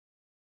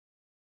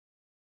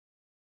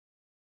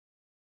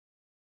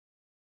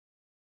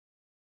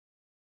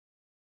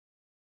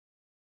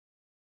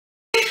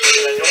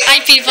Hi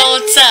people,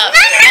 what's up?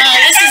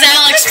 This is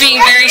Alex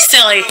being very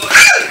silly.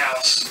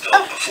 House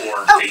built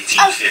before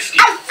 1850.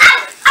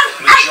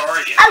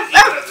 Majority of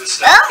the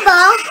stuff is made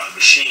on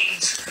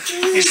machines.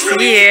 It's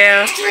really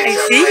I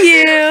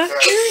see you. and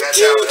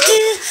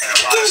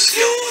a lot of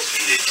skill was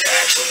needed to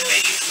actually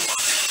make it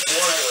work.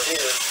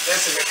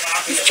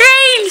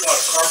 Trains!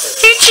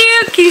 Choo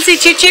choo! Can you say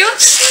choo choo?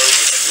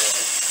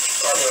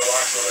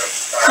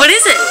 What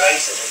is it?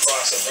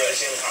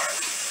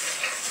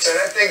 So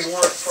that thing's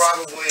worth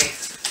probably $250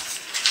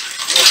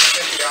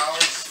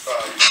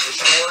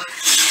 restored.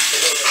 It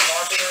goes to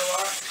carpenter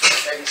lock,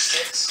 maybe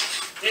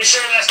 6. You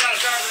sure that's not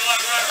a carpenter lock,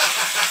 Robert?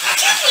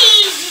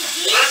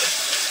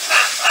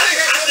 I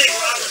think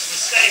Robert's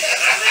mistaken.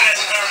 I think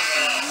that's a carpenter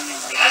lock.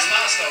 That's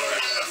my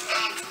story.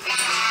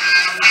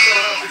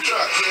 Fill up your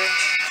truck, yeah.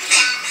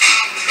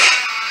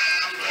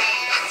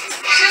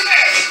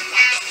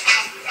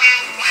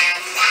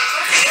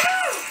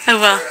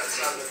 Oh well.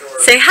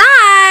 Say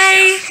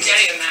hi!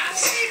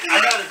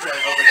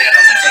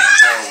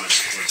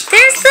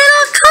 There's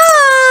little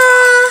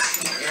Cole!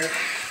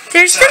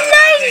 There's the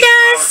night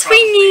owl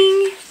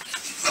swinging!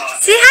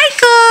 Say hi,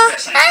 Cole!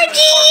 Hi,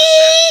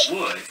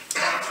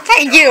 Hi,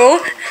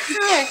 you!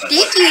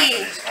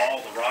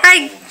 Hi,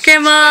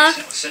 Grandma!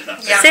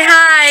 Say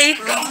hi!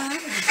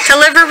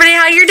 Tell everybody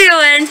how you're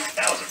doing!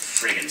 That was a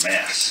friggin'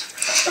 mess.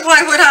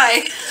 Why would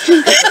I?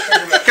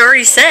 You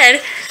already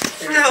said.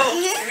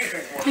 No.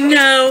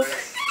 No.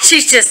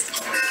 She's just...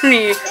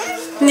 Nah.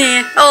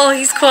 Oh,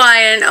 he's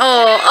quiet.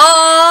 Oh,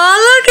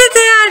 look at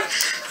that!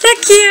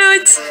 They're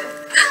cute!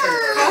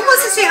 Mom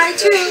wants to say hi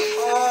too.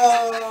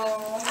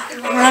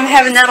 I'm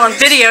having that on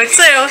video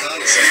too.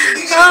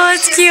 Oh,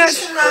 it's cute.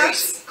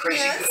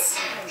 Crazy good.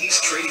 He's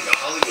trading the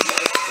Hollywood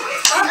life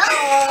for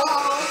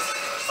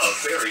a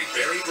very,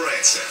 very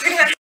Branson.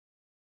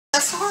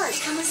 That's hard.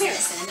 Become a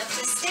citizen of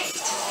the state.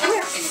 Come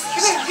here.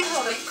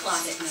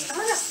 Closet mate.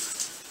 Come on up.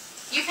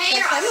 You pay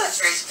your auto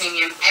insurance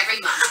premium every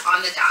month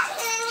on the dot.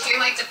 You're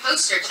like the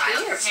poster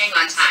child for paying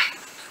on time.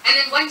 And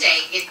then one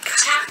day, it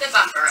tapped the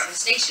bumper of a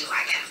station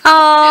wagon.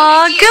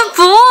 Oh, good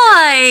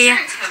boy.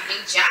 Insurance company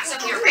jacks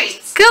up your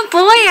rates. Good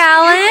boy,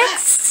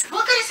 Alex.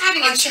 What good is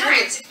having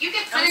insurance if you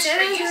get punished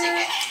for using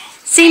it?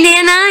 See,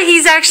 Nana?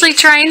 He's actually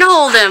trying to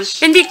hold him.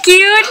 Isn't he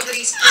cute?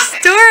 Nobody's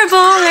perfect.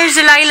 Adorable. There's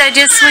Delilah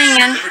just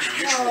swinging.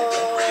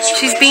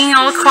 She's being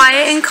all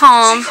quiet and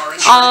calm.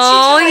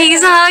 Oh,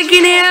 he's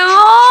hugging him.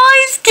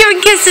 Oh, he's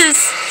giving kisses.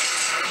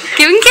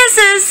 Giving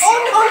kisses.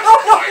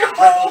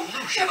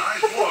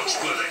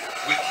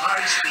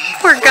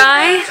 Poor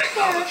guy.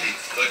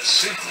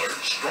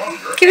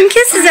 Give him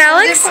kisses,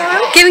 Alex.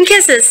 Give him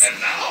kisses.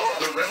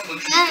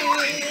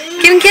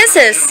 Give him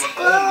kisses.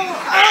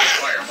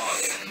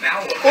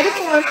 Hold it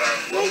down.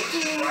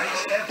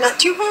 Not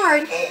too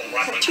hard.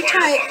 Not too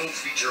tight.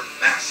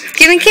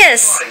 Give him a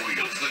kiss.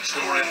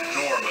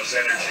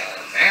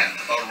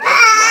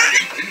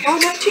 Oh,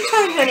 not too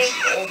tight, honey.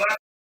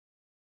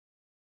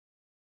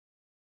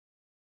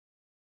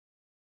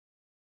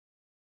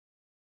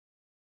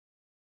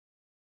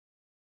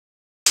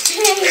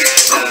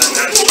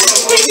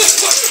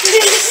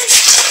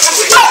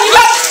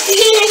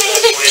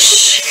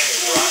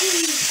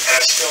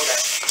 I've still got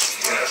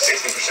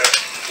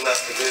 60%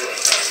 left to do.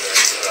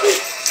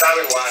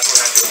 Salary-wise, we're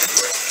not doing it.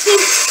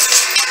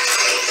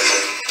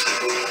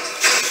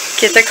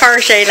 Get the car,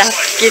 Shayla.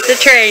 Get the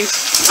train.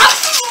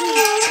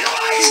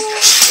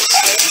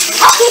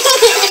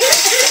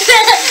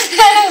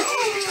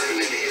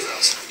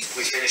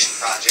 We finished the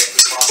project.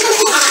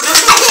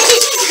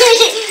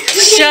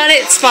 Shut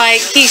it,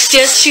 Spike.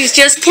 She's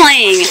just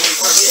playing.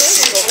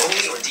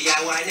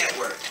 DIY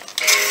Network.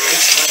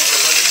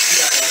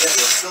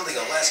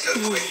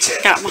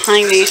 Got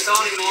behind me.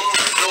 Tony Malone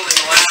is building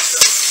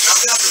Alaska.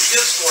 I've got some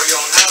tips for you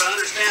on how to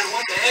understand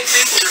what the heck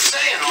people are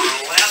saying on an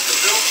Alaska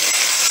building.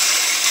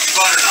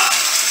 Fun or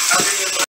not?